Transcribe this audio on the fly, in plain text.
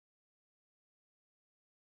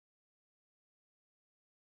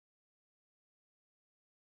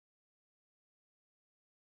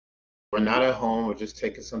We're not at home. We're just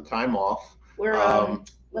taking some time off. We're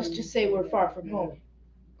let's just say we're far from home.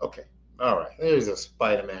 Okay. All right. There's a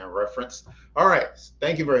Spider-Man reference. All right.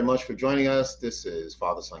 Thank you very much for joining us. This is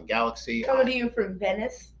Father.Son.Galaxy. Coming to you from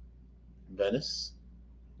Venice. Venice?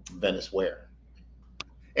 Venice where?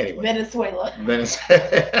 Anyway. Venezuela. Venice.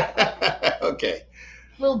 Okay.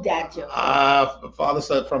 Little dad joke. Father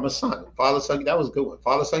Son from a son. Father Son. That was a good one.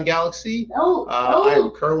 Father.Son.Galaxy. No. I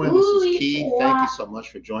am Kerwin. This is Key. Thank you so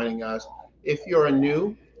much for joining us. If you're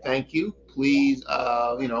new, thank you. Please,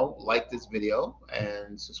 like this video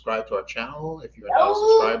and subscribe to our channel if you're not a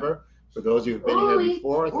subscriber. For those of you who've been here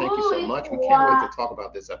before, thank you so much. We can't wait to talk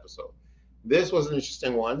about this episode. This was an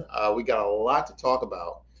interesting one. We got a lot to talk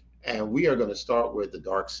about, and we are going to start with the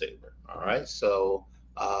Darksaber. All right, so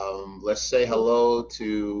let's say hello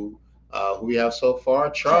to who we have so far.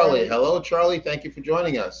 Charlie. Hello, Charlie. Thank you for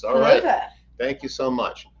joining us. All right. Thank you so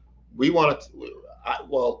much. We want to.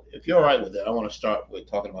 Well, if you're all right with it, I want to start with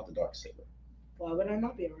talking about the Darksaber. Why would I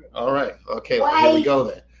not be all right? All right. Okay. Well, here we go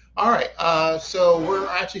then. All right. So we're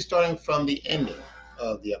actually starting from the ending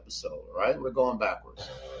of the episode. All right. We're going backwards.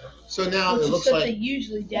 So now it looks like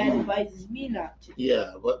usually Dad advises me not to.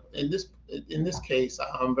 Yeah, but in this case,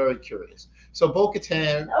 I'm very curious. So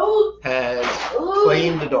Bo-Katan has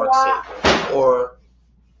claimed the Darksaber, or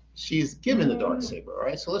she's given the Darksaber. All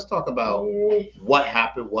right. So let's talk about what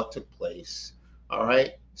happened, what took place. All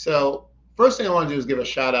right. So first thing I want to do is give a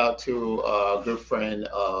shout out to a good friend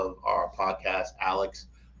of our podcast, Alex.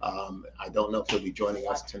 I don't know if he'll be joining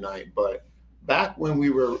us tonight, but back when we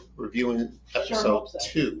were reviewing episode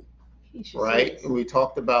 2, right, we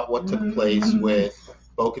talked about what took place with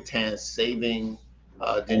Bo-Katan saving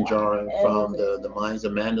Din Djarin from the mines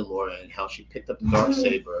of Mandalorian and how she picked up the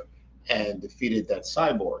Darksaber and defeated that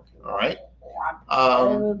cyborg. All right.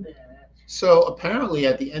 So apparently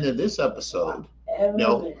at the end of this episode,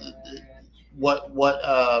 what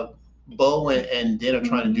Bo and Din are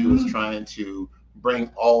trying to do is trying to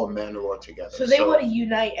bring all of Mandalore together. So they want to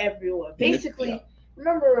unite everyone. Basically,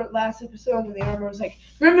 remember last episode when the armor was like,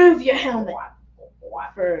 remove your helmet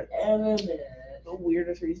for the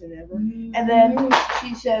weirdest reason ever. And then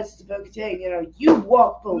she says to Bo-Katan, you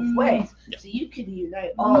walk both ways, so you can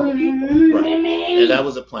unite all the people. Right. And that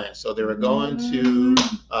was a plan. So they were going to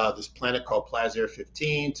this planet called Plazir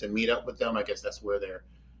 15 to meet up with them. I guess that's where they're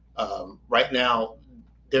right now.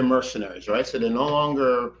 They're mercenaries, right? So they're no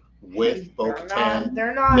longer with Bo-Katan.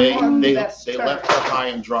 They're not. They left her high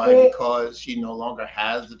and dry because she no longer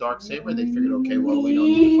has the Darksaber. They figured, okay, well, we don't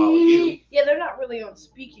need to follow you. Yeah, they're not really on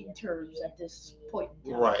speaking terms at this point.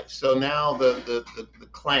 Right. So now the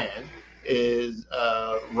clan is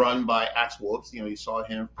run by Axe Wolves. You saw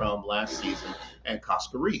him from last season, and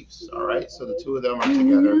Casca Reeves. All right. So the two of them are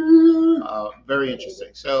together. Very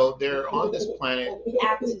interesting. So they're on this planet.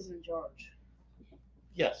 Axe is in charge.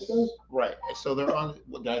 Yes, right. So they're on.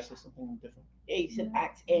 Did I say something different? Yeah, you said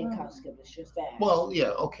Axe and Casca. It's just Axe. Well, yeah.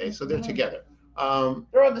 Okay, so they're together.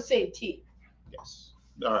 They're on the same team. Yes.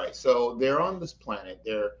 All right. So they're on this planet.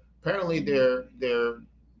 They're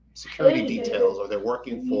security details, or they're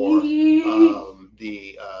working for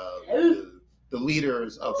the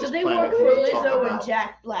leaders of this planet. So they work for Lizzo and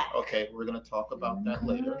Jack Black. Okay, we're going to talk about that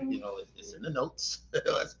later. It's in the notes.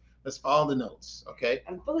 Let's follow the notes. Okay.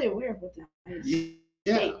 I'm fully aware of what the notes.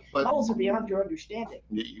 Yeah, but levels are beyond your understanding.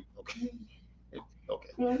 Okay. Okay.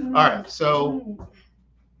 All right. So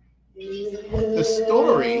the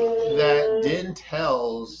story that Din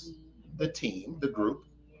tells the team, the group,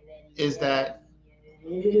 is that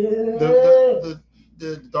the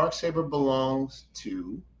Darksaber belongs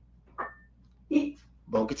to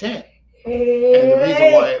Bo-Katan, and the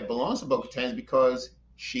reason why it belongs to Bo-Katan is because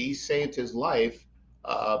she saved his life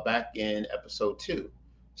back in episode 2.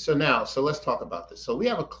 So let's talk about this. So we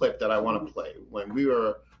have a clip that I want to play when we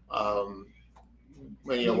were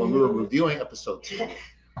when we were reviewing episode 2.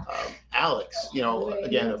 Alex,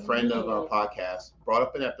 again, a friend of our podcast, brought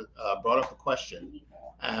up a question,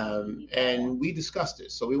 and we discussed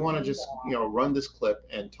it. So we want to just run this clip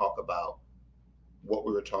and talk about what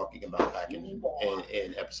we were talking about back in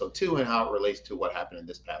episode 2 and how it relates to what happened in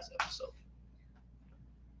this past episode.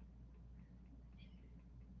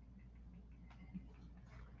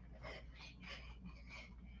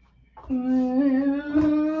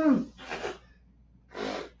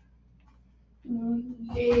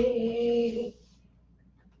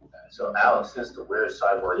 So Alex is the weird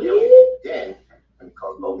cyborg alien Din, and he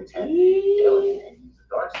calls Bo-Katan alien and use the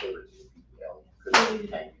Darksaber to defeat the alien because he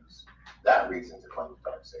can't use that reason to claim the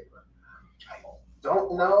Darksaber. I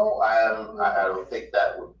don't know. I don't think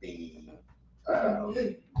that would be. I don't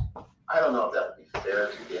know if that would be fair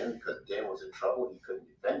to Din because Din was in trouble. He couldn't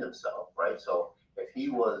defend himself, right? So if he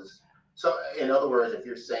was, so in other words, if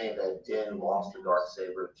you're saying that Din lost the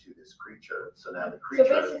Darksaber to this creature, so now the creature.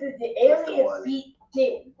 So basically, the aliens beat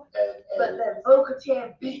Din, but then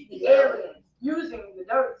Bo-Katan beat the aliens using the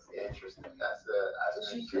Darksaber. Interesting. That's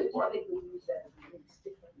So she could technically use that as a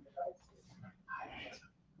stick on the Darksaber.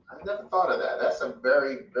 I never thought of that. That's a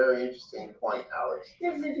very, very interesting point, Alex.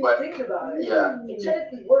 If you think about it, it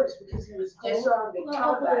technically works because he was disarmed in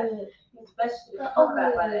combat. He was bested in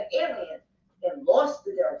combat by the alien and lost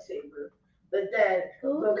the Darksaber, but then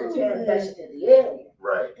Bo-Katan bested the alien.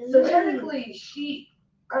 Right. So technically,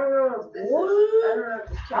 I don't know if this is, I don't know if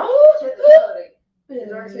this counts. Technically,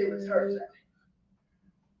 the Darksaber's hers.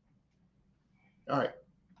 All right.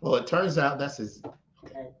 Well, it turns out that's his.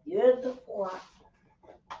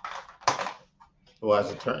 Well,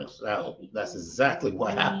 as it turns out, that's exactly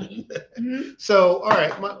what happened. So, all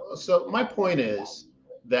right. My point is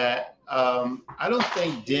that I don't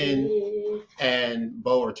think Din and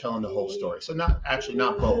Bo are telling the whole story. So not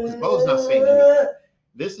Bo, because Bo's not saying anything.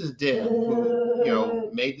 This is Din who,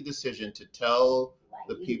 made the decision to tell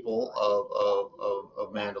the people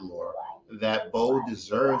of Mandalore that Bo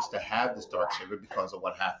deserves to have this Darksaber because of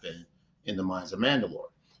what happened in the mines of Mandalore.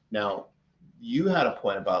 Now, you had a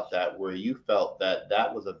point about that where you felt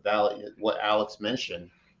that was a valid, what Alex mentioned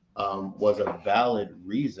was a valid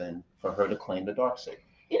reason for her to claim the Darksaber.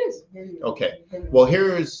 It is. Okay. Well,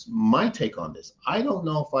 here's my take on this. I don't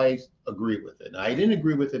know if I agree with it. Now, I didn't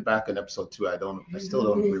agree with it back in episode 2. I still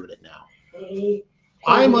don't agree with it now.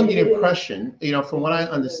 I'm under the impression, from what I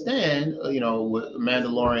understand, with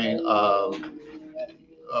Mandalorian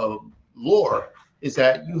lore, is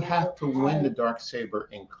that you have to win the Darksaber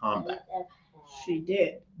in combat. She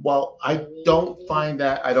did. Well, I don't find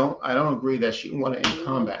that. I don't agree that she won it in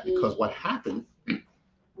combat because what happened,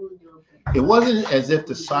 it wasn't as if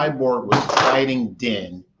the cyborg was fighting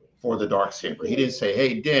Din for the Darksaber. He didn't say,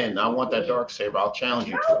 "Hey, Din, I want that Darksaber. I'll challenge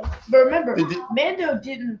you to it." But remember, Mando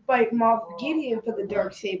didn't fight Moff Gideon for the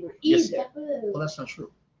Darksaber either. Yes. Well, that's not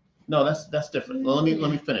true. No, that's different. Well,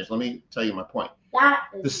 let me finish. Let me tell you my point.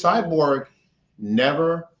 The cyborg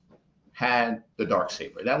never had the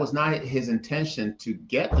Darksaber. That was not his intention to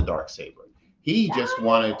get the Darksaber. He just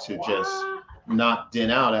wanted to just knock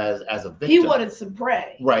Din out as a victim. He wanted some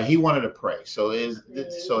prey. Right, he wanted to prey. So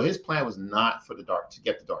his plan was not to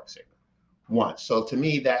get the Darksaber. One. So to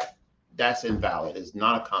me that's invalid. It's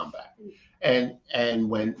not a combat. And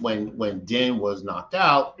when Din was knocked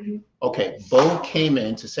out, okay, Bo came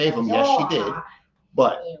in to save him. Yes, she did.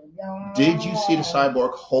 But did you see the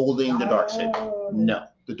cyborg holding the Darksaber? No.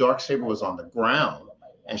 The Darksaber was on the ground,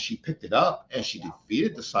 and she picked it up, and she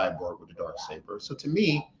defeated the cyborg with the Darksaber. So to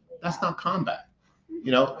me, that's not combat.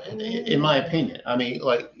 In my opinion. I mean,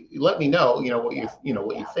 like, let me know, what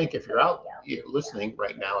you think if you're out listening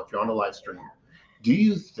right now, if you're on the live stream. Do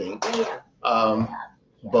you think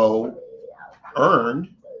Bo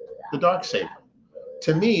earned the Darksaber?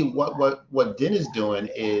 To me, what Din is doing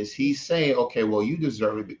is he's saying, okay, well, you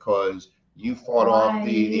deserve it because you fought off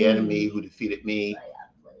the enemy who defeated me.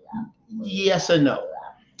 Yes and no.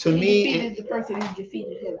 To me, defeated the person who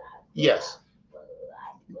defeated him. Yes.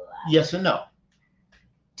 Yes and no.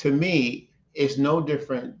 To me, it's no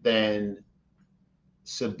different than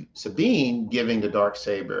Sabine giving the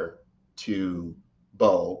Darksaber to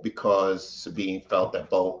Bo because Sabine felt that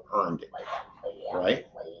Bo earned it, right?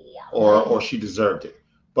 Or she deserved it.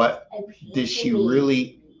 But did she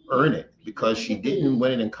really earn it? Because she didn't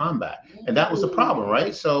win it in combat. And that was the problem,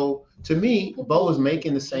 right? So to me, Bo is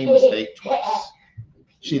making the same mistake twice.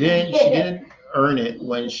 She didn't earn it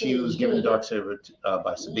when she was given the Darksaber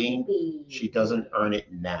by Sabine. She doesn't earn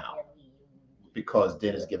it now because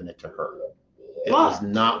Din is giving it to her. It was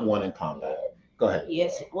not won in combat. Go ahead.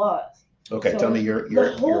 Yes, it was. Okay, so tell me your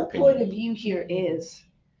the whole opinion. Point of view here is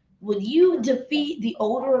when you defeat the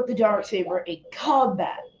owner of the Darksaber in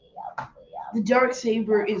combat, the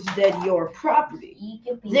Darksaber is then your property.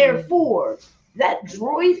 Therefore, that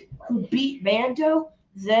droid who beat Mando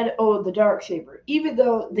then owned the Darksaber. Even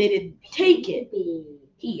though they didn't take it,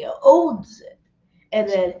 he owns it. And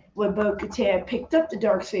then when Bo-Katan picked up the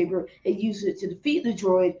Darksaber and used it to defeat the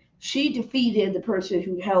droid, she defeated the person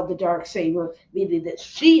who held the Darksaber, meaning that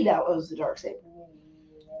she now owns the Darksaber.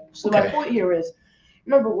 So my point here is,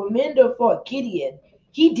 remember when Mando fought Gideon,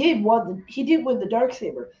 he did win the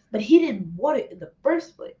Darksaber, but he didn't want it in the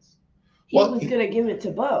first place. He was gonna give it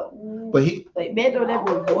to Bo. But Mando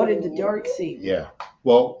never wanted the Darksaber. Yeah.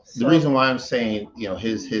 Well, the reason why I'm saying,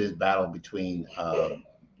 his battle between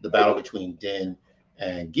the battle between Din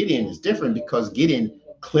and Gideon is different because Gideon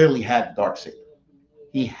clearly had the Darksaber.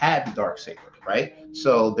 He had the Darksaber. right?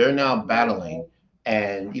 So they're now battling,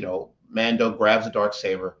 and Mando grabs the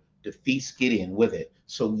Darksaber, defeats Gideon with it.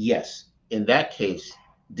 So yes, in that case,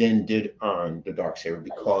 Din did earn the Darksaber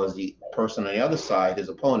because the person on the other side, his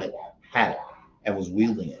opponent, had it and was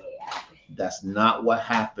wielding it. That's not what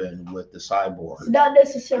happened with the cyborg. It's not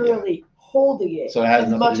necessarily holding it, so it has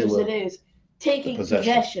as much as it is taking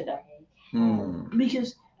possession of it.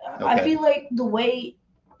 Because I feel like the way,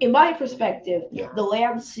 in my perspective, the way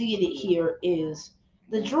I'm seeing it here is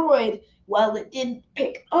the droid, while it didn't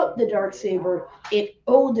pick up the Darksaber, it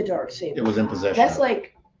owned the Darksaber. It was in possession. That's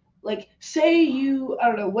like say you, I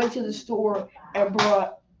don't know, went to the store and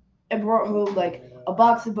brought home like a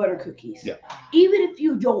box of butter cookies. Yeah. Even if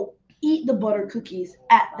you don't eat the butter cookies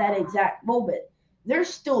at that exact moment, they're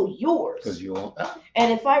still yours. Because you own that.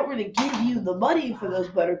 And if I were to give you the money for those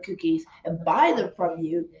butter cookies and buy them from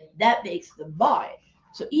you, that makes them mine.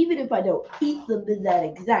 So even if I don't eat them in that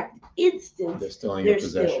exact instant, they're still in your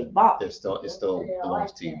possession. Still mine. It still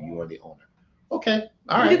belongs to you. You are the owner. Okay.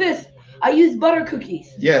 All right. Look at this. I used butter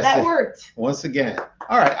cookies. Yes. That worked. Once again.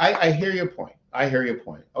 All right. I hear your point.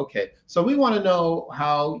 Okay. So we want to know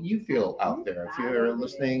how you feel out there. If you're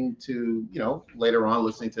listening to, later on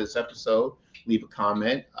listening to this episode, leave a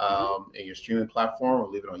comment in your streaming platform or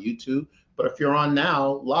leave it on YouTube. But if you're on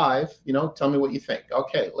now live, tell me what you think.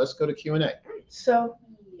 Okay, let's go to Q&A. So,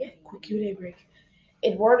 quick Q&A break.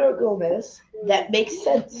 Eduardo Gomez, that makes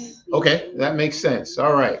sense. Okay, that makes sense.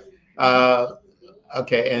 All right. And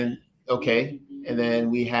then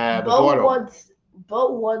we have Eduardo.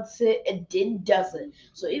 Bo wants it and Din doesn't.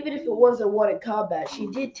 So even if it wasn't won in combat, she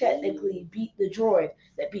did technically beat the droid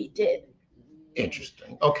that beat Din.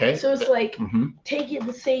 Interesting. Okay. So it's like taking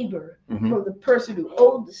the saber from the person who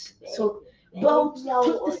owned the. So Bo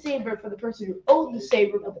took the saber from the person who owned the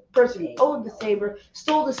saber, but the person who owned the saber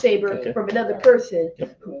stole the saber from another person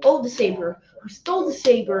who owned the saber, who stole the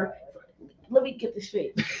saber. Let me get this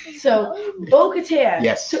straight. So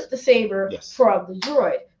Bo-Katan took the saber from the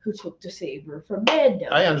droid, who took the saber from Mando,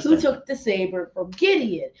 who took the saber from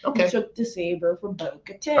Gideon, who took the saber from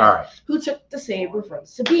Bo-Katan, who took the saber from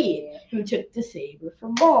Sabine, who took the saber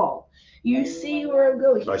from Maul. You see where I'm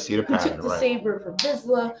going? I see the pattern. Who took the saber from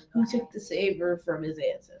Vizsla, who took the saber from his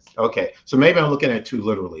ancestors. Okay, so maybe I'm looking at it too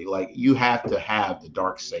literally. Like, you have to have the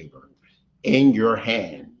Darksaber in your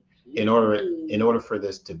hand in order for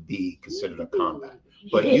this to be considered a combat.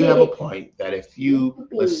 But you have a point that if you,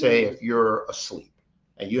 let's say if you're asleep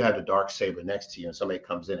and you have the Darksaber next to you and somebody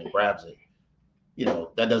comes in and grabs it,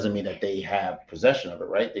 that doesn't mean that they have possession of it,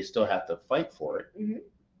 right? They still have to fight for it.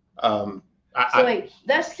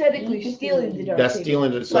 That's technically stealing the Darksaber. That's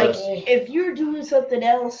stealing the. Like, if you're doing something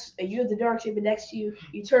else and you have the Darksaber next to you,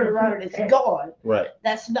 you turn around and it's gone. Right.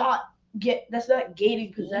 That's not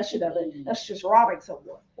gaining possession of it. That's just robbing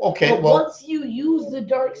someone. Okay. But once you use the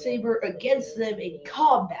Darksaber against them in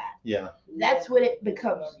combat, that's when it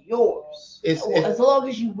becomes yours. As long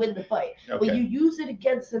as you win the fight. Okay. When you use it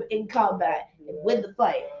against them in combat and win the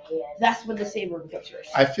fight, that's when the saber becomes yours.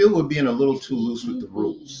 I feel we're being a little too loose with the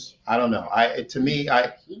rules. I don't know. To me,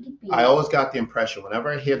 I always got the impression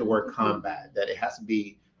whenever I hear the word combat that it has to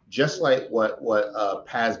be just like what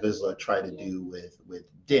Paz Vizsla tried to do with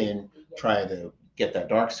Din, trying to get that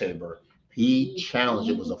Darksaber. He challenged.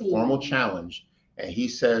 It was a formal challenge. And he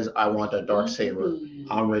says, I want that Darksaber.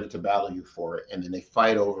 I'm ready to battle you for it. And then they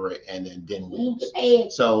fight over it, and then Din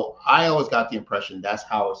wins. So I always got the impression that's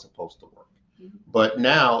how it's supposed to work. But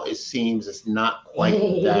now it seems it's not quite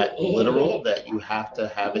that literal, that you have to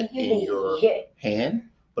have it in your hand.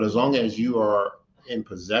 But as long as you are in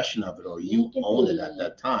possession of it or you own it at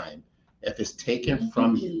that time, if it's taken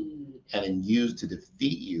from you and then used to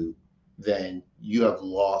defeat you, then you have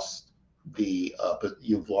lost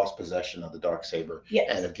possession of the Darksaber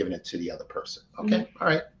and have given it to the other person. Okay, all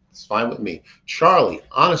right, it's fine with me. Charlie,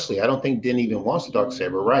 honestly, I don't think Din even wants the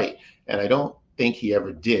Darksaber, right? And I don't think he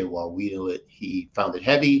ever did while wielding it. He found it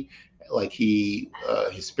heavy, like his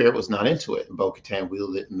spirit was not into it. And Bo-Katan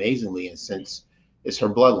wielded it amazingly, and since it's her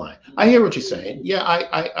bloodline. I hear what you're saying. Yeah,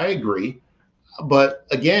 I agree. But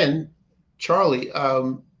again, Charlie,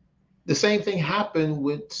 the same thing happened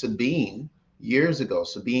with Sabine years ago.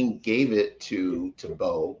 Sabine gave it to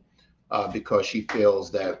Bo because she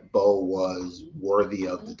feels that Bo was worthy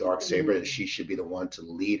of the Darksaber, and she should be the one to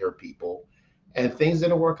lead her people. And things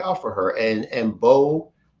didn't work out for her. And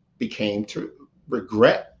Bo became to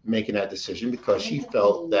regret making that decision because she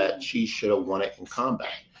felt that she should have won it in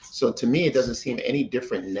combat. So to me, it doesn't seem any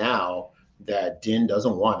different now that Din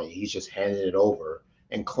doesn't want it. He's just handing it over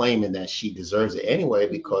and claiming that she deserves it anyway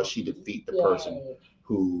because she defeated the person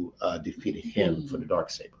who defeated him for the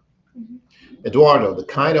Darksaber. Eduardo, the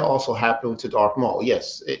kind of also happened to Darth Maul.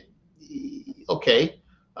 Yes. Okay.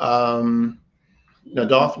 Now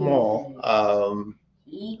Darth Maul,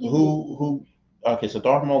 who okay, so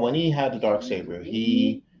Darth Maul, when he had the Darksaber,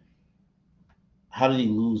 how did he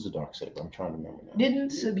lose the Darksaber? I'm trying to remember now. Didn't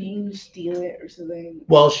Sabine steal it or something?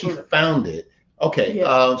 Well, she found it. Okay,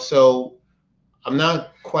 Yeah. So I'm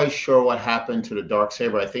not quite sure what happened to the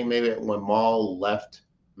Darksaber. I think maybe when Maul left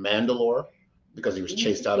Mandalore, because he was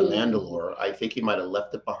chased out of Mandalore, I think he might have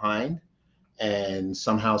left it behind, and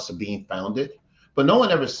somehow Sabine found it. But no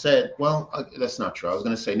one ever said, well, that's not true. I was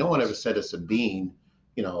going to say, no one ever said that Sabine,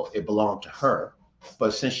 it belonged to her.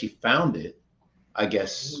 But since she found it, I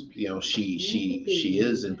guess, she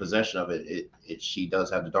is in possession of it. She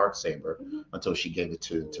does have the Darksaber until she gave it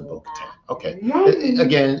to Bo-Katan. Okay.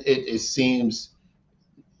 Again, it seems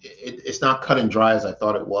it's not cut and dry as I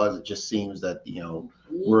thought it was. It just seems that,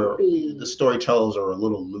 the storytellers are a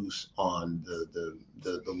little loose on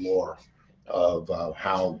the lore of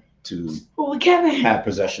how to have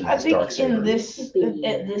possession of this Darksaber.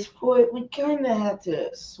 At this point, we kind of had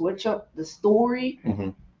to switch up the story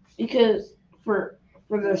because for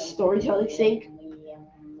the storytelling's sake.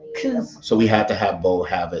 So we had to have Bo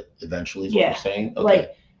have it eventually. Is what you're saying? Okay.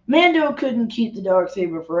 Like Mando couldn't keep the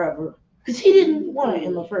Darksaber forever because he didn't want it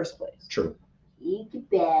in the first place. True.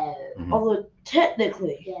 Although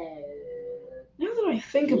technically, now that I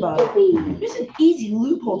think about it, there's an easy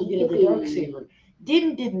loophole to get at the Darksaber.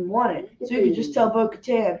 Din didn't want it, so he could just tell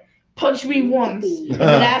Bo-Katan, punch me once, and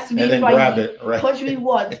then ask me if I yield. Right. Punch me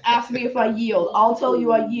once, ask me if I yield. I'll tell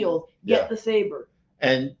you I yield. Get the saber.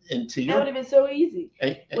 And to your, that would have been so easy.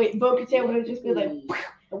 Wait, Bo-Katan would have just been like,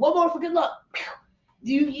 and one more for good luck.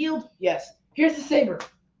 Do you yield? Yes. Here's the saber.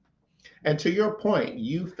 And to your point,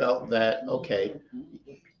 you felt that, okay,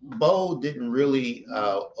 Bo didn't really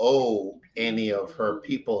owe any of her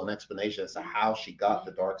people an explanation as to how she got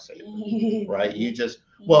the Darksaber, right? You just,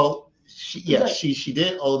 she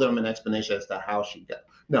did owe them an explanation as to how she got.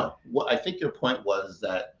 No, what I think your point was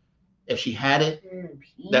that if she had it,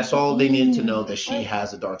 that's all they needed to know, that she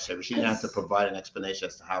has a Darksaber. She didn't have to provide an explanation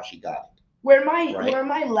as to how she got it. Where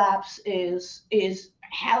my lapse is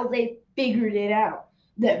how they figured it out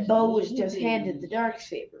that Bo was just handed the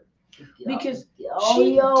Darksaber, because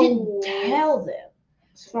she didn't tell them,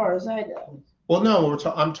 as far as I know. Well, no,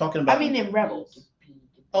 I'm talking about. I mean, in Rebels.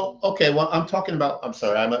 Oh, okay. Well, I'm talking about. I'm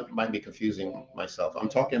sorry, I might be confusing myself. I'm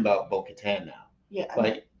talking about Bo-Katan now. Yeah,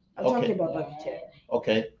 I'm talking about Bo-Katan.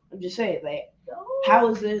 Okay. I'm just saying, like, how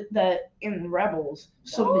is it that in Rebels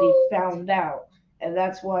somebody found out, and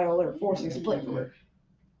that's why all their forces split from her?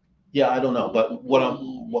 Yeah, I don't know, but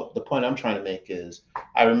what the point I'm trying to make is,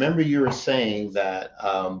 I remember you were saying that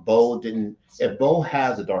Bo didn't. If Bo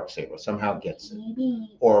has a Darksaber, somehow gets it,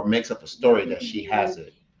 or makes up a story that she has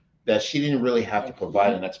it, that she didn't really have to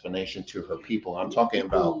provide an explanation to her people. I'm talking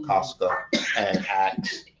about Casca and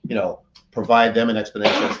Axe. Provide them an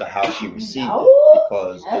explanation as to how she received it,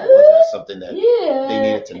 because it wasn't something that they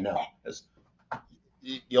needed to know.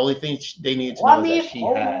 The only thing they needed to know is that she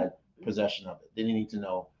had possession of it. They didn't need to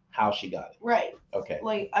know how she got it. Right. Okay.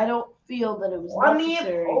 Like, I don't feel that it was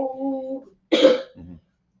necessary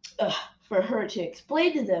for her to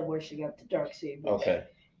explain to them where she got the Darksaber. Okay.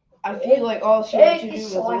 I feel like all she had to do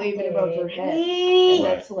was wave it above her head, and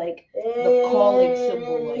that's like the calling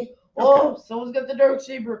symbol. Like, someone's got the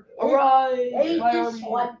Darksaber. Arise!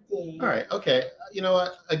 All right. Okay. You know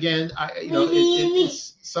what? Again,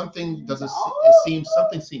 it's something doesn't. It seems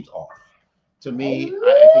something seems off. To me,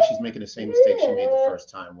 I think she's making the same mistake she made the first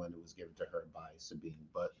time when it was given to her by Sabine.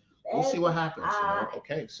 But we'll see what happens.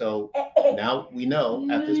 Okay, so now we know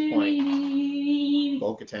at this point,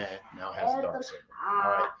 Bo-Katan now has a Darksaber.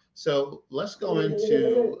 All right. So let's go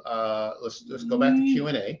into let's go back to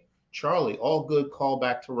Q&A. Charlie, all good. Call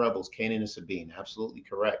back to Rebels. Kanan and Sabine, absolutely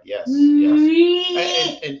correct. Yes.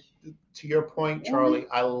 And to your point, Charlie,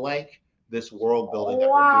 I like this world building that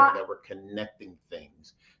we're doing, that we're connecting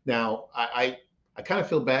things. Now, I kind of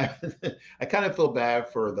feel bad. I kind of feel bad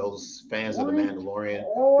for those fans of The Mandalorian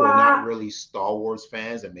who are not really Star Wars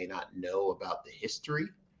fans and may not know about the history.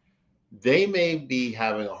 They may be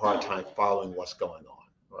having a hard time following what's going on,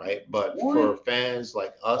 right? But for fans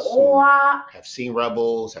like us who have seen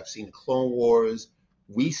Rebels, have seen the Clone Wars,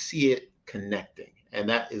 we see it connecting, and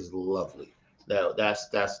that is lovely.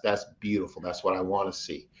 That's beautiful. That's what I want to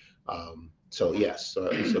see. So yes,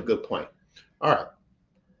 it's a good point. All right.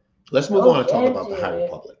 Let's move on and talk about the High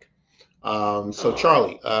Republic. So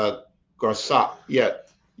Charlie, Garsak,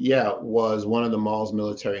 was one of the Maul's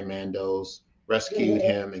military mandos, rescued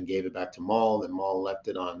him and gave it back to Maul, and Maul left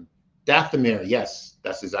it on Dathomir. Yes,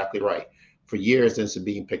 that's exactly right. for years and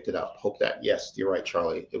Sabine picked it up. Hope that, yes, you're right,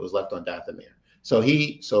 Charlie. It was left on Dathomir.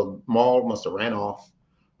 So Maul must have ran off.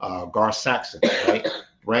 Gar Saxon, right,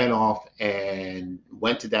 ran off and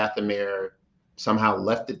went to Dathomir. Somehow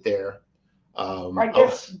left it there.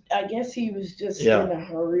 I guess he was just in a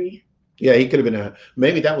hurry. Yeah, he could have been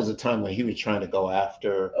maybe that was the time when he was trying to go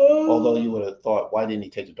after. Although you would have thought, why didn't he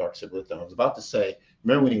take the Darksaber with him? I was about to say,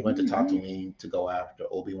 remember when he went to Tatooine to go after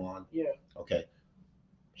Obi-Wan? Yeah. Okay.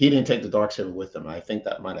 He didn't take the Darksaber with him. I think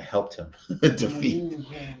that might have helped him defeat.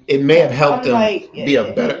 It may have helped him be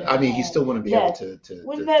a better. I mean, he still wouldn't be able to.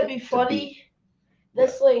 Wouldn't that be funny?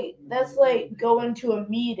 That's like going to a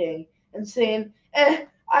meeting and saying,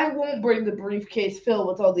 I won't bring the briefcase filled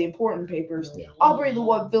with all the important papers. Yeah. I'll bring the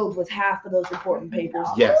one filled with half of those important papers.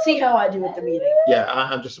 Yeah. See how I do at the meeting. Yeah,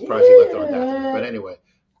 I'm just surprised he left it on Dathomir. But anyway,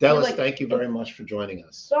 Dallas, thank you very much for joining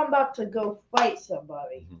us. So I'm about to go fight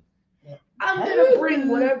somebody. I'm gonna bring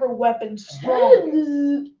whatever weapon's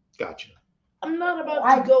strongest. Gotcha. I'm not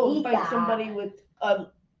about to go and fight somebody with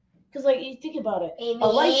because like you think about it, a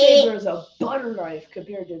lightsaber is a butter knife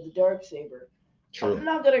compared to the Darksaber. True. I'm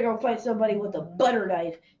not gonna go fight somebody with a butter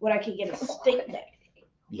knife when I can get a steak knife.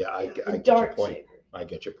 Yeah, I get your point. I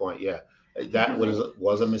get your point. Yeah, that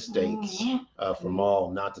was a mistake for Maul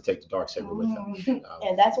not to take the Darksaber with him.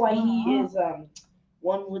 And that's why he is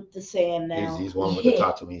one with the sand now. He's one with the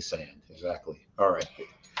Tatooine sand. Exactly. All right.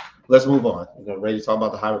 Let's move on. We're ready to talk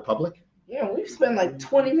about the High Republic? Yeah, we've spent like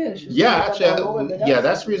 20 minutes. Yeah, actually,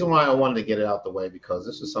 that's the reason why I wanted to get it out the way, because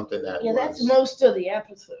this is something that that's most of the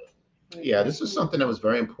episode. Yeah, this is something that was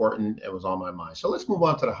very important and was on my mind. So let's move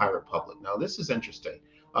on to the High Republic. Now, this is interesting.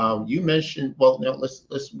 You mentioned, well, no,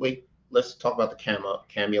 let's wait. Let's talk about the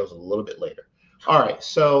cameos a little bit later. All right.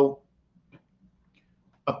 So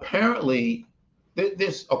apparently,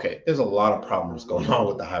 there's a lot of problems going on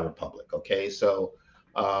with the High Republic. Okay, so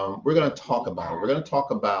we're going to talk about it. We're going to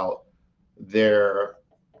talk about their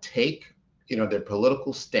take, their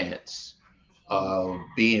political stance of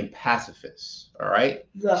being pacifists. All right.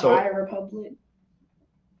 The High Republic.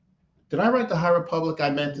 Did I write the High Republic? I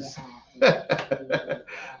meant to say.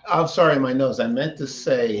 I'm sorry, my nose. I meant to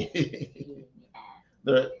say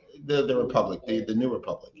the Republic, the New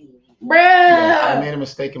Republic. Bruh! Yeah, I made a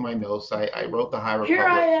mistake in my notes. I wrote the High Republic. Here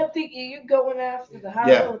I am thinking you're going after the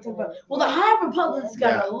High Republic. Well, the High Republic's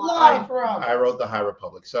got a lot of problems. I wrote the High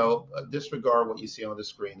Republic. So disregard what you see on the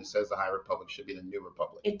screen. It says the High Republic should be the New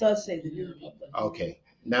Republic. It does say the New Republic. Okay.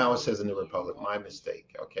 Now it says the New Republic. My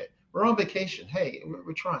mistake. Okay. We're on vacation. Hey,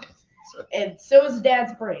 we're trying. And so is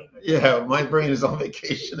Dad's brain. Yeah, my brain is on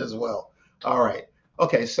vacation as well. All right.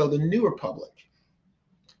 Okay, so the New Republic.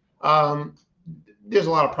 There's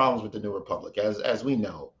a lot of problems with the New Republic, as we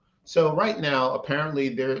know. So right now, apparently,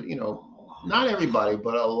 not everybody,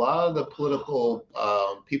 but a lot of the political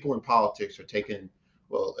people in politics are taking.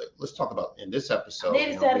 Well, let's talk about in this episode.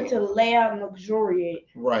 They decided to lay out and luxuriate.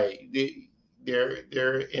 Right.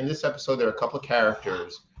 They're in this episode. There are a couple of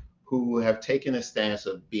characters who have taken a stance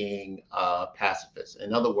of being pacifists.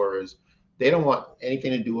 In other words, they don't want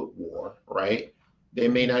anything to do with war, right? They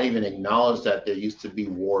may not even acknowledge that there used to be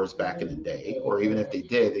wars back in the day, or even if they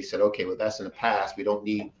did, they said, okay, well, that's in the past. We don't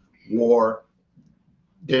need war.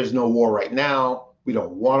 There's no war right now. We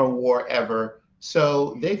don't want a war ever.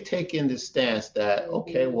 So they've taken this stance that,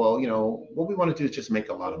 okay, well, what we want to do is just make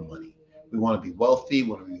a lot of money. We want to be wealthy,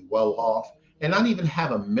 we want to be well off, and not even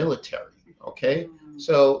have a military, okay?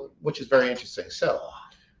 So, which is very interesting. So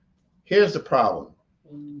here's the problem.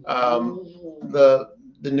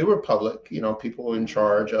 The New Republic, people in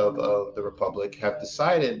charge of the Republic have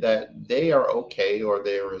decided that they are okay, or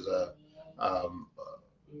there is a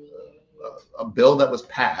bill that was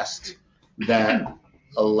passed that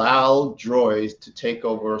allowed droids to take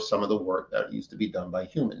over some of the work that used to be done by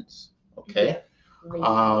humans. Okay.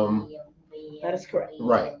 That is correct.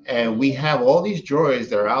 Right. And we have all these droids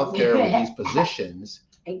that are out there with these positions,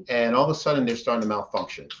 and all of a sudden they're starting to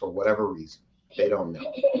malfunction for whatever reason. They don't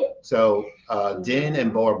know. So Din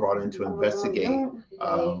and Bo are brought in to investigate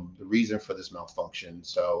the reason for this malfunction.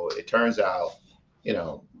 So it turns out,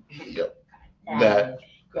 that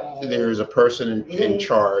there's a person in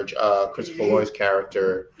charge, Christopher Lloyd's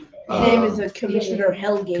character. His name is Commissioner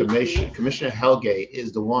Helgait. Commissioner Helgait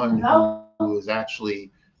is the one who is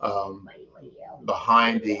actually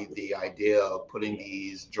behind the idea of putting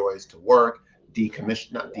these droids to work,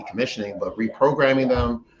 not decommissioning, but reprogramming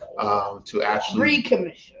them to actually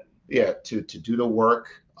recommission. Yeah, to do the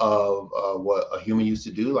work of what a human used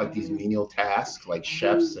to do, like these menial tasks, like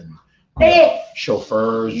chefs and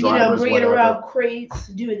chauffeurs, drivers, bringing whatever. Around crates,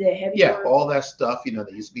 doing the heavy work. All that stuff,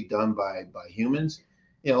 that used to be done by humans.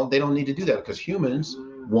 They don't need to do that because humans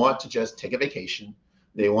want to just take a vacation.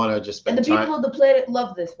 They want to just spend And the time. people of the planet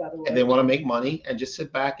love this, by the way. And they want to make money and just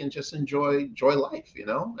sit back and just enjoy life,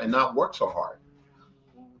 and not work so hard.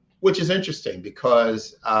 Which is interesting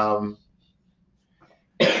because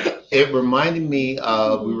it reminded me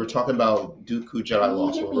of, we were talking about Dooku Jedi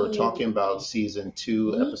Lost, where we were talking about season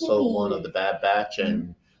 2, episode 1 of the Bad Batch,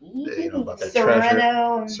 and about that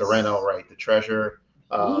treasure. Sereno, right? The treasure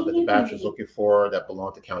that the Batch was looking for that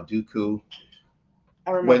belonged to Count Dooku.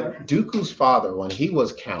 I remember. When Dooku's father, when he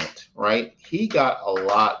was Count, right, he got a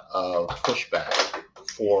lot of pushback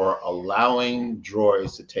for allowing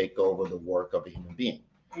droids to take over the work of a human being.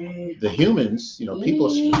 The humans, people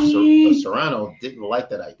of Serrano didn't like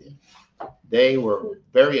that idea. They were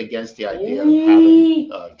very against the idea of having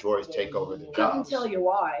droids take over the jobs. I can tell you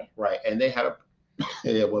why. Right, and they had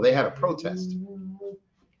a protest.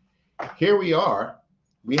 Here we are.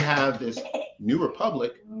 We have this New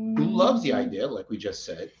Republic who loves the idea, like we just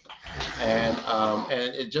said, and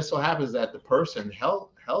it just so happens that the person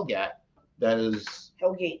Helgait that is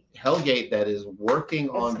working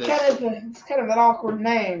on this. It's kind of an awkward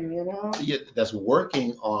name, Yeah, that's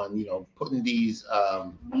working on putting these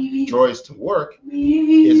droids to work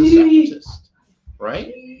is a separatist,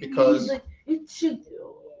 right? Because it should.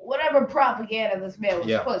 Whatever propaganda this man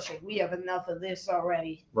was pushing, we have enough of this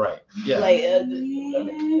already. Right. Yeah. Like,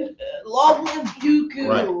 long live Dooku.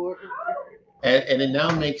 Right. And it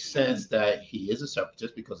now makes sense that he is a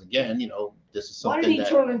separatist because, again, this is something. Why did he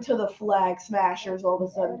turn into the Flag Smashers all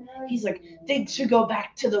of a sudden? He's like, things should go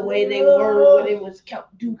back to the way they were when it was Count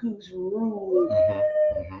Dooku's rule.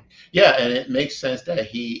 Mm-hmm. Yeah, and it makes sense that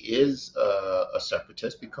he is a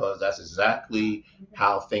separatist because that's exactly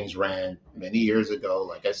how things ran many years ago.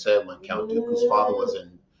 Like I said, when Count Dooku's father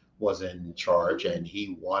was in charge, and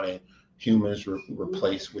he wanted humans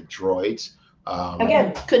replaced with droids.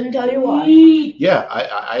 Again, couldn't tell you why. Yeah,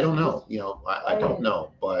 I don't know. I don't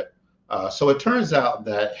know. But so it turns out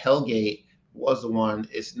that Helgait was the one.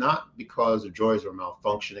 It's not because the droids were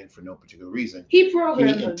malfunctioning for no particular reason. He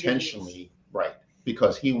programmed He intentionally, right,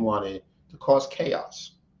 because he wanted to cause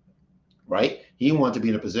chaos, right? He wanted to be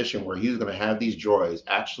in a position where he was going to have these droids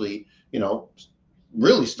actually,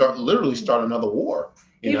 literally start another war.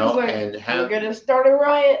 And have, we're gonna start a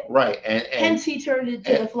riot, right? And hence he turned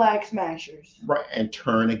into the Flag Smashers, right? And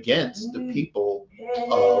turn against the people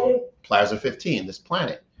of Plaza 15, this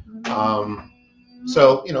planet.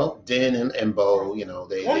 So Din and Bo,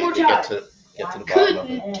 they get to the bottom of it.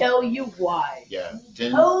 Couldn't tell you why. Yeah,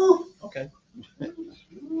 Din. Okay.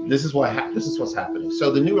 This is what's happening.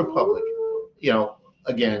 So the New Republic,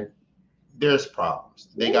 again, there's problems.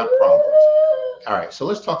 They got problems. All right, so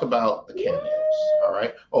let's talk about the cameos. All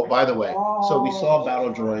right. Oh, by the way, so we saw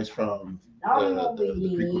battle droids from the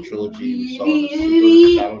prequel trilogy. We saw the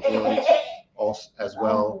Super battle droids also as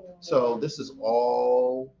well. So this is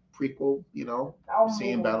all prequel.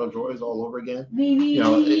 Seeing battle droids all over again.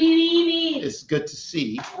 It's good to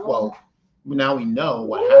see. Well, now we know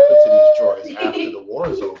what happened to these droids after the war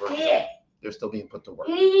is over. They're still being put to work.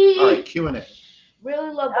 All right, Q&A.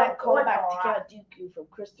 Really love that callback to Count Dooku from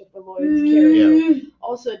Christopher Lloyd's character. Yeah.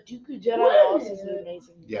 Also, Dooku Jedi Lost is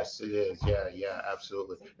amazing. Yes, it is. Yeah,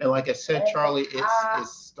 absolutely. And like I said, Charlie,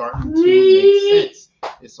 it's starting to make sense.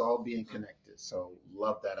 It's all being connected. So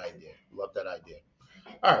love that idea.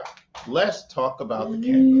 All right, let's talk about the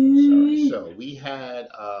cameos. All right, so we had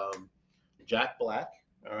Jack Black,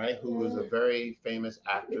 all right, who was a very famous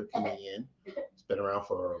actor, comedian. He's been around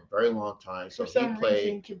for a very long time. So he can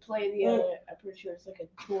play the I'm pretty sure it's like a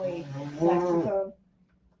toy saxophone.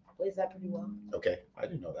 Plays that pretty well. Okay, I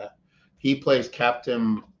didn't know that. He plays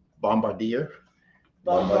Captain Bombardier.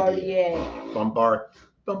 Bombardier.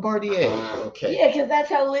 Okay. Yeah, because that's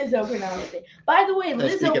how Lizzo pronounced it. By the way,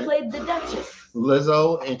 Lizzo played the Duchess.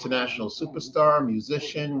 Lizzo, international superstar,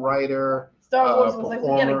 musician, writer, Star Wars was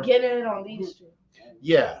performer. like, we gotta get in on these two.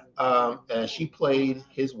 Yeah, and she played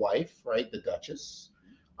his wife, right, the Duchess.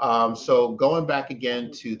 So going back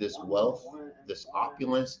again to this wealth, this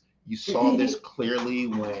opulence, you saw this clearly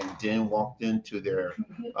when Din walked into their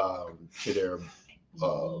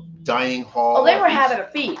dining hall. Oh, they were having a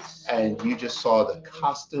feast. And you just saw the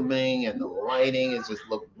costuming and the lighting. It just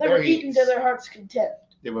looked They were eating to their heart's content.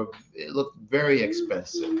 It looked very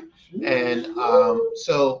expensive. And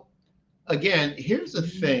so again, here's the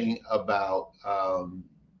thing about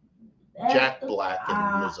Jack Black and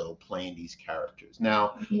Lizzo playing these characters.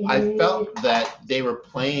 Now, I felt that they were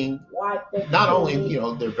playing, not only,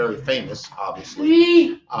 they're very famous,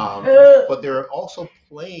 obviously, but they're also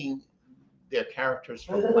playing their characters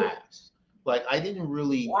for laughs. Like, I didn't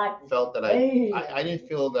really felt that I didn't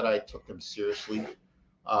feel that I took them seriously.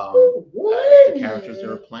 The characters they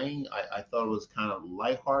were playing, I thought it was kind of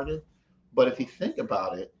lighthearted. But if you think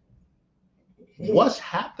about it, what's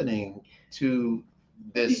happening to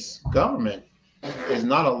this government is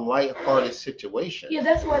not a lighthearted situation. Yeah,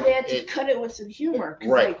 that's why they had to cut it with some humor.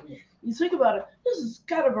 Right. Like, you think about it, this is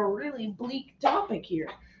kind of a really bleak topic here.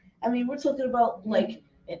 I mean, we're talking about like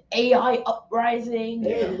an AI uprising,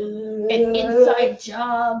 an inside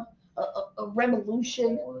job, a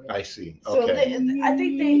revolution. I see. So Okay. I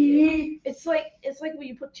think it's like when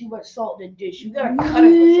you put too much salt in a dish, you gotta cut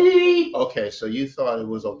it with something. Okay, so you thought it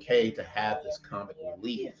was okay to have this comic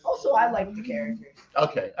relief. Also, I like the characters.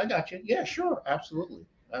 Okay, I got you. Yeah, sure, absolutely.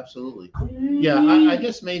 Yeah, I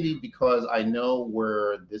guess maybe because I know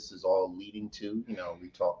where this is all leading to. You know, we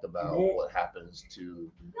talked about what happens to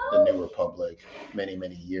the New Republic many,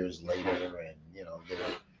 many years later, and you know,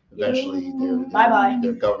 eventually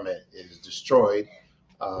their government is destroyed.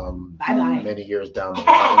 Many years down the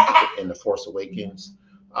line in the Force Awakens.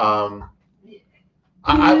 I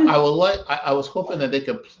was hoping that they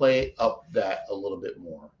could play up that a little bit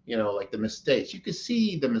more. You know, like the mistakes. You could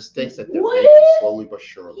see the mistakes that they're making slowly but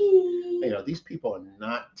surely. You know, these people are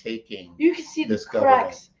not taking. You can see the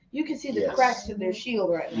cracks. You can see the cracks in their shield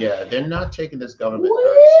right now. Yeah, they're not taking this government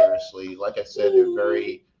very seriously. Like I said, they're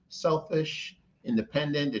very selfish,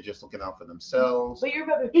 independent. They're just looking out for themselves. But you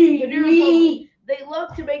remember, the New Republic, they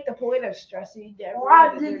love to make the point of stressing that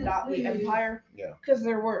they're not the Empire. Yeah. Because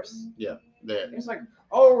they're worse. Yeah. It's like,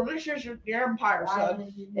 oh, this is the Empire,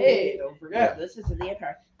 son. Hey, don't forget, this isn't the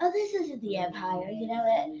Empire. Oh, this isn't the Empire. You know,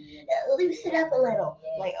 loosen up a little.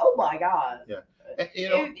 Like, oh my God. Yeah. You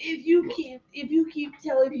know, if you keep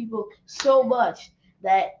telling people so much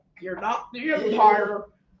that you're not the Empire,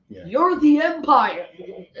 you're the Empire.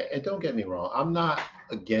 And don't get me wrong, I'm not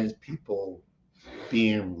against people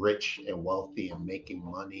being rich and wealthy and making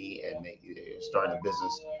money and starting a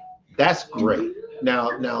business. That's great. Now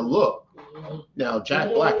look. Now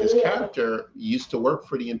Jack Black, this character, used to work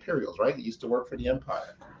for the Imperials, right? He used to work for the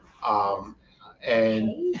Empire.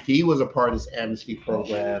 And he was a part of this amnesty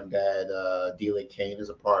program that Delia Kane is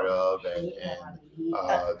a part of, and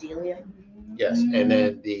Delia. Yes, and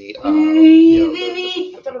then the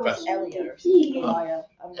I thought it was Elliot or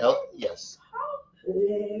something. Yes.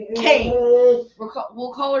 Kane.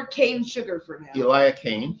 We'll call her Kane Sugar for now. Elia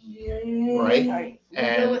Kane, right?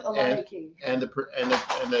 And the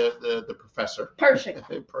professor Pershing,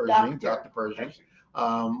 Dr. Pershing,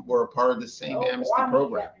 were a part of the same amnesty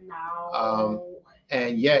program.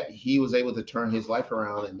 And yet he was able to turn his life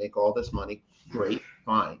around and make all this money. Great,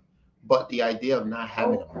 fine. But the idea of not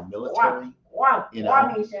having a military, you know, I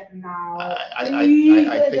think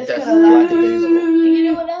that's lackadaisical. And you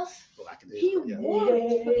know what else? He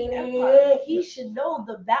worked for the Empire. He should know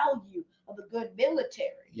the value of a good military.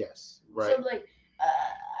 Yes, right. So like,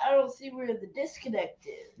 I don't see where the disconnect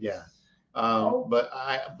is. Yeah. But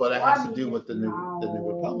it has to do with the new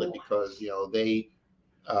Republic, because you know they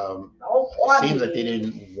it seems like they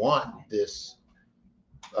didn't want this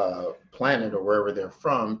planet or wherever they're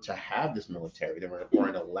from to have this military. They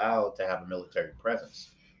weren't allowed to have a military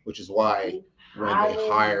presence, which is why when they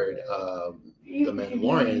hired the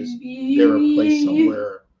Mandalorians, they were placed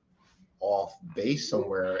somewhere off base,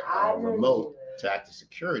 somewhere remote to act as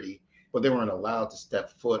security, but they weren't allowed to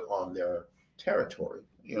step foot on their territory,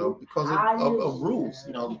 you know, because of rules.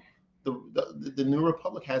 You know, the New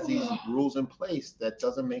Republic has these rules in place that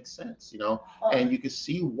doesn't make sense, you know, and you can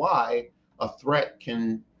see why a threat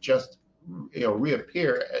can just, you know,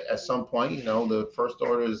 reappear at some point. You know, the First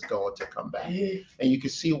Order is going to come back, and you can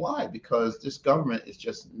see why, because this government is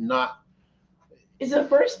just not. Is the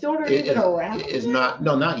First Order even around? It's not.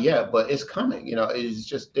 No, not yet, but it's coming. You know, it's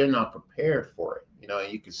just they're not prepared for it. You know,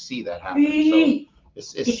 and you can see that happening.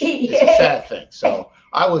 So it's a sad thing. So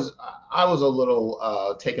I was a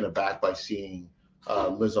little taken aback by seeing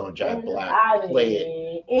Lizzo and Jack Black play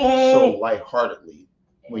it so lightheartedly,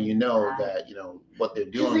 when you know that, you know, what they're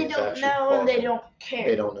doing is actually know, they don't care.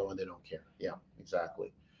 They don't know and they don't care. Yeah,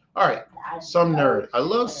 exactly. All right, some nerd. I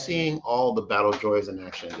love seeing all the battle droids in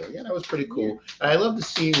action again. Yeah, that was pretty cool. And I love the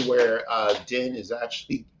scene where Din is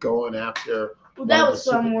actually going after. Well, that was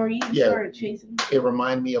somewhere you started chasing. It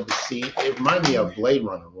reminded me of the scene. It reminded me of Blade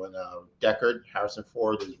Runner when Deckard, Harrison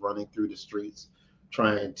Ford, is running through the streets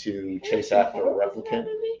trying to chase after a replicant.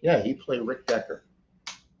 Yeah, he played Rick Deckard.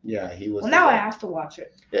 Yeah, he was. Well, now I have to watch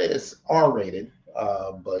it. It's R-rated,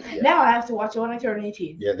 but yeah. Now I have to watch it when I turn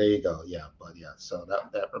 18. Yeah, there you go. Yeah, but yeah, so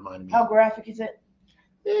that reminded me. How graphic is it?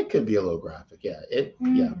 It could be a little graphic. Yeah,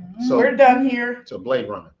 yeah. So we're done here. So Blade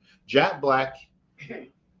Runner, Jack Black,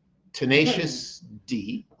 Tenacious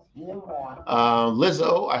D,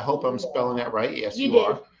 Lizzo, I hope I'm spelling that right. Yes, You you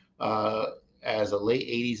did. are. As a late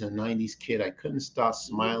 80s and 90s kid, I couldn't stop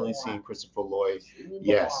smiling seeing Christopher Lloyd.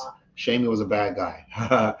 Yes, shame he was a bad guy.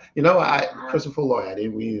 Christopher Lloyd.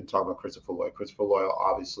 We didn't talk about Christopher Lloyd. Christopher Lloyd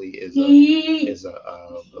obviously is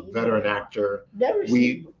a veteran actor. Never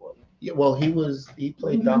seen him before. Yeah, well, he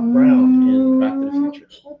played Doc Brown in Back to the Future.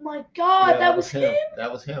 Oh my God, Yeah, that was him.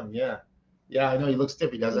 That was him. Yeah, yeah. I know he looks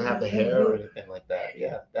different. He doesn't have the hair or anything like that.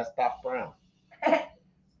 Yeah, that's Doc Brown.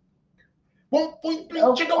 1.3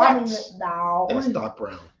 gigawatts. That's Doc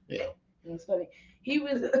Brown. Yeah. It's funny. He's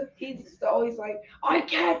always like, I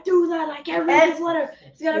can't do that. I can't read this letter.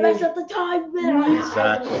 It's gonna mess up the time.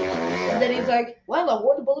 Exactly. And then he's like, well, I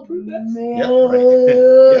wore the bulletproof vest. Yeah,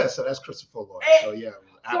 right. Yeah, so that's Christopher Lloyd. So yeah.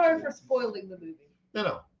 Sorry for spoiling the movie.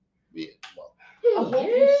 No. Yeah, well. I hope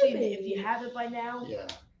you've seen it. If you haven't by now. Yeah.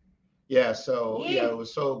 Yeah, so it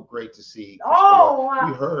was so great to see.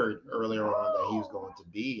 We heard earlier on that he was going to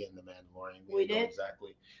be in The Mandalorian. We did?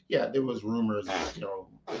 Exactly. Yeah, there was rumors,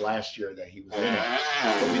 last year that he was in it,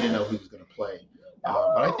 but we didn't know who he was going to play.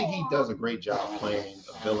 But I think he does a great job playing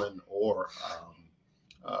a villain or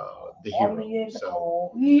the hero.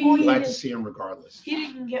 So glad to see him regardless. He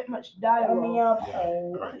didn't get much dialogue. Yeah.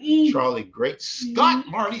 All right. Charlie, great Scott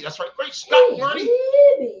Marty. That's right, great Scott Marty.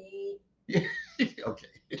 Okay.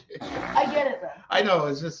 I get it though. I know.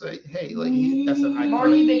 It's just like, hey, that's an iconic.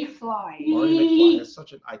 Marty McFly. Marty McFly is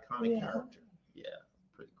such an iconic character. Yeah,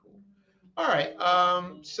 pretty cool. All right.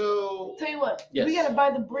 So. Tell you what. Yes. We gotta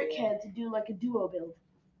buy the brickhead to do like a duo build.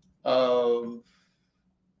 Of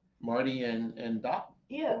Marty and Doc.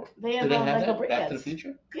 Yeah, they have Do they have Lego that? brickheads. Back to the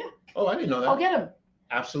Future? Yeah. Oh, I didn't know that. I'll get them.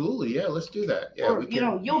 Absolutely. Yeah, let's do that. Yeah, Or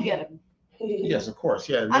you'll get them. Yes, of course.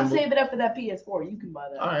 Yeah. I'm saving up for that PS4. You can buy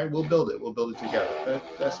that. All right, we'll build it. We'll build it together.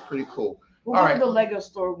 That's pretty cool. We'll go to the Lego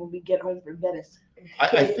store when we get home from Venice.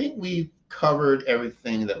 I think we've covered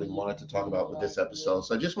everything that we wanted to talk about with this episode.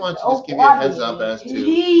 So I just wanted to give you a heads up as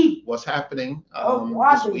to what's happening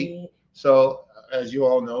this week. So as you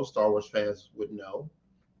all know, Star Wars fans would know,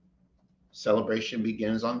 celebration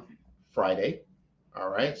begins on Friday. All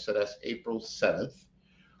right, so that's April 7th.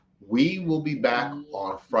 We will be back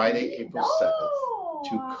on Friday, April 7th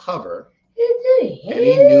to cover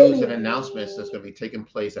any news and announcements that's going to be taking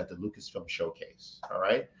place at the Lucasfilm Showcase. All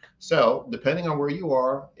right. So depending on where you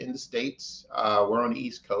are in the States, we're on the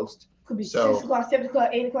East Coast. Could be So- 6 o'clock, 7 o'clock,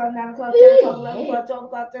 8 o'clock, 9 o'clock, 10 o'clock, 11 o'clock, 12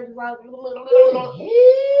 o'clock, 13 o'clock.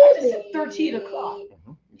 I just said 13 o'clock.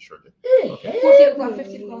 You sure did. Okay. 14 o'clock,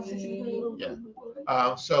 15 o'clock, 16 o'clock.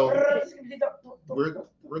 Yeah. So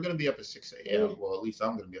we're going to be up at 6 a.m. Well, at least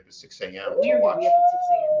I'm going to be up at 6 a.m. We're going to be up at 6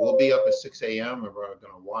 a.m. We'll be up at 6 a.m. and we're going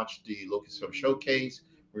to watch the Lucasfilm Showcase.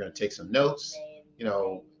 We're going to take some notes.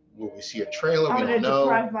 Will we see a trailer? I'm We going don't to know.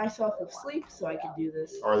 deprive myself of sleep so I can do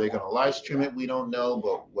this. Are they going to live stream it? We don't know.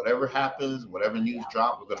 But whatever happens, whatever news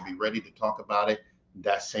drop, we're going to be ready to talk about it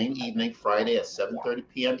that same evening, Friday at 7:30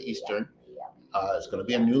 p.m. Eastern. It's going to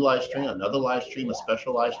be a new live stream, another live stream, a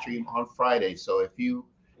special live stream on Friday. So if you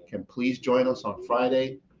can please join us on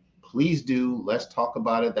Friday, please do. Let's talk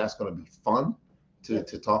about it. That's going to be fun to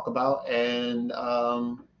talk about. And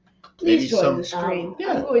Please join the stream.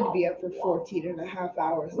 I'm going to be up for 14 and a half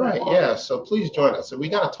hours. Right, yeah. So please join us. So we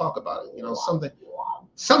got to talk about it.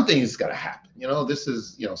 Something's got to happen. This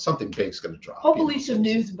is, something big's going to drop. Hopefully some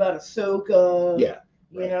news about Ahsoka. Yeah.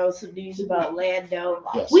 Some news about Lando.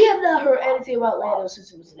 Yes. We have not heard anything about Lando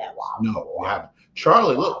since it was announced. No, we haven't.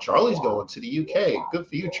 Charlie, look, Charlie's going to the UK. Good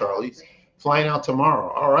for you, Charlie. Flying out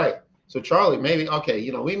tomorrow. All right. So Charlie, maybe,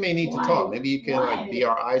 we may need to talk. Maybe you can be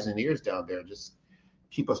our eyes and ears down there. Just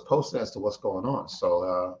keep us posted as to what's going on.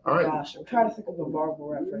 So, all right. Gosh, I'm trying to think of a Marvel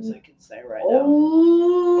reference I can say right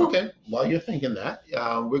now. Okay. While you're thinking that,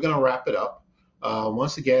 we're going to wrap it up.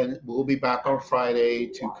 Once again, we'll be back on Friday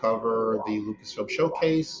to cover the Lucasfilm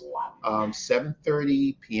Showcase.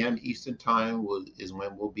 7:30 p.m. Eastern Time is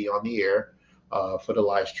when we'll be on the air for the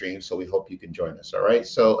live stream. So we hope you can join us. All right.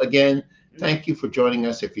 So again, thank you for joining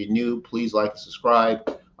us. If you're new, please like and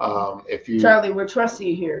subscribe. Charlie, we're trusting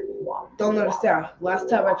you here. Don't understand. Last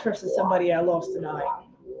time I trusted somebody, I lost an eye.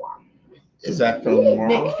 Is that from Marvel?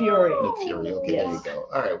 Nick Fury. Nick Fury. Okay, Yes. There you go.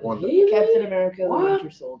 All right, wonderful. Captain America, the Winter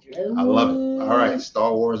Soldier. I love it. All right,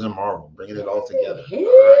 Star Wars and Marvel, bringing it all together.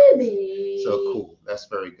 All right. So cool. That's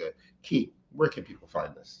very good. Keith, where can people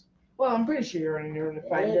find us? Well, I'm pretty sure you already know where to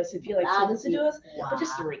find us if you like to listen to us. But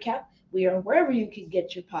just to recap, we are wherever you can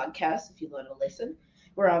get your podcasts if you want to listen.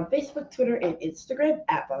 We're on Facebook, Twitter, and Instagram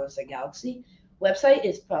at Father.Son.Galaxy. Website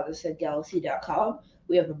is Father.Son.Galaxy.com.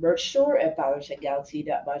 We have a merch store at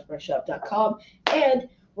Father.Son.Galaxy.mymerchshop.com. And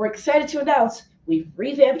we're excited to announce we've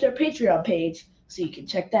revamped our Patreon page. So you can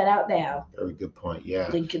check that out now. Very good point. Yeah.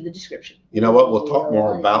 Link in the description. You know what? We'll talk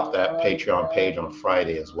more about that Patreon page on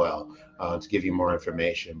Friday as well to give you more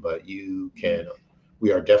information. But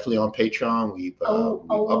we are definitely on Patreon. We've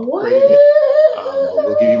upgraded it. But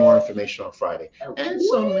we'll give you more information on Friday. And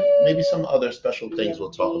maybe some other special things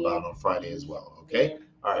we'll talk about on Friday as well. Okay?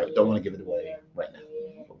 All right. Don't want to give it away right now.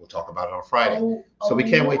 But we'll talk about it on Friday. So we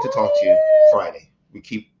can't wait to talk to you Friday. We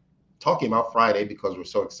keep talking about Friday because we're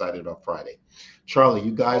so excited about Friday. Charlie,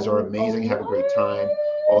 you guys are amazing. Have a great time.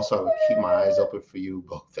 Also, I will keep my eyes open for you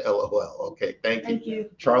both. LOL. Okay, thank you.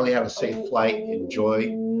 Charlie, have a safe flight. Enjoy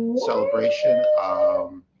celebration.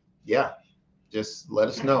 Yeah, just let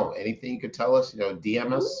us know. Anything you could tell us,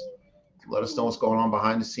 DM us. Let us know what's going on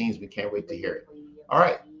behind the scenes. We can't wait to hear it. All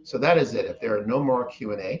right, so that is it. If there are no more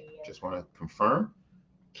Q&A, just want to confirm.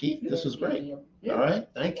 Keith, this was great. All right,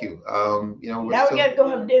 thank you. Now we gotta go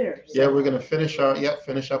have dinner. So. Yeah, we're gonna finish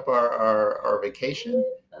up our vacation,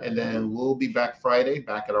 and then we'll be back Friday,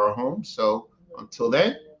 back at our home. So until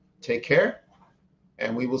then, take care,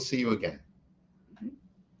 and we will see you again.